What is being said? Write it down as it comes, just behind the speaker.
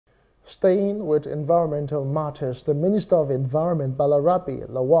Staying with environmental matters, the Minister of Environment, Balarabe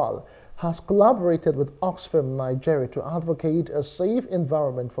Lawal, has collaborated with OXFAM Nigeria to advocate a safe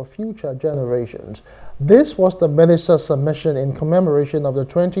environment for future generations. This was the minister's submission in commemoration of the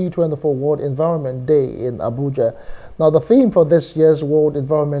 2024 World Environment Day in Abuja. Now, the theme for this year's World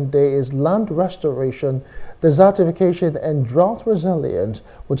Environment Day is Land Restoration, Desertification and Drought Resilience,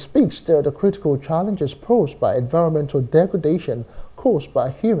 which speaks to the critical challenges posed by environmental degradation caused by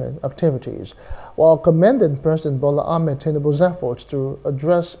human activities. While commending President Bola Ahmed Tinubu's efforts to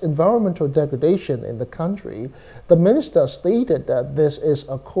address environmental degradation in the country, the minister stated that this is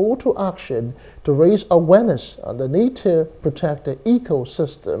a call to action to raise awareness on the need to protect the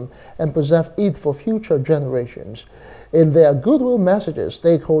ecosystem and preserve it for future generations. In their goodwill messages,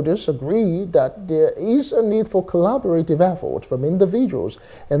 stakeholders agree that there is a need for collaborative effort from individuals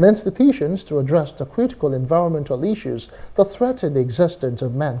and institutions to address the critical environmental issues that threaten the existence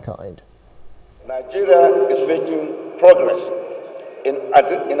of mankind. Nigeria is making progress in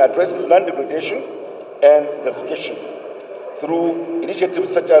addressing land degradation and desertification through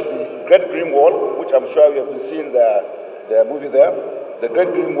initiatives such as the Great Green Wall, which I'm sure you have been seeing the movie there, the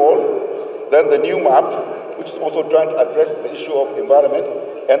Great Green Wall, then the new map, which is also trying to address the issue of environment,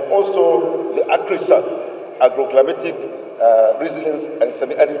 and also the agroclimatic resilience and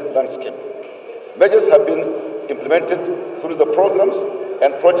semi-arid landscape. Measures have been implemented through the programs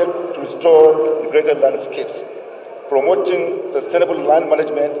and projects to restore degraded landscapes, promoting sustainable land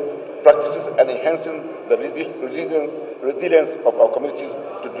management practices and enhancing the resilience of our communities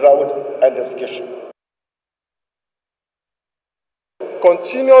to drought and desertification.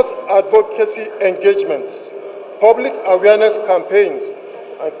 Continuous advocacy engagements, public awareness campaigns,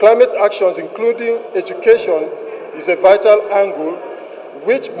 and climate actions, including education, is a vital angle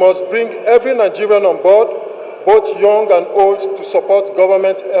which must bring every Nigerian on board, both young and old, to support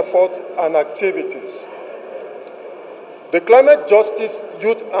government efforts and activities. The Climate Justice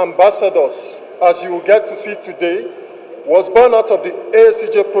Youth Ambassadors, as you will get to see today, was born out of the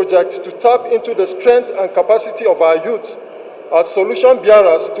ASCJ project to tap into the strength and capacity of our youth as solution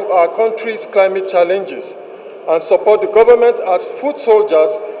bearers to our country's climate challenges, and support the government as foot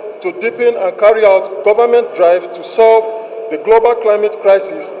soldiers to deepen and carry out government drive to solve the global climate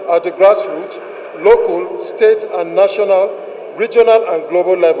crisis at the grassroots, local, state and national, regional and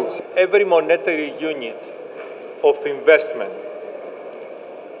global levels. Every monetary unit of investment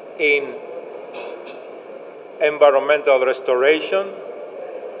in environmental restoration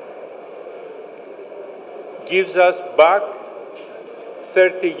gives us back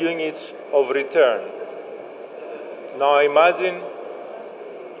 30 units of return. Now imagine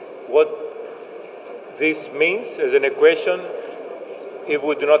what this means as an equation if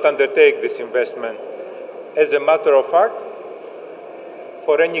we do not undertake this investment. As a matter of fact,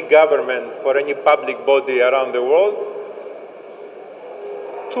 for any government, for any public body around the world,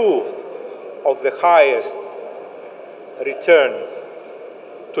 two of the highest return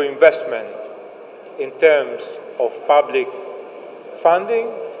to investment in terms of public funding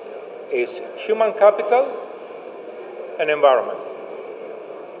is human capital and environment.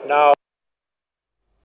 Now,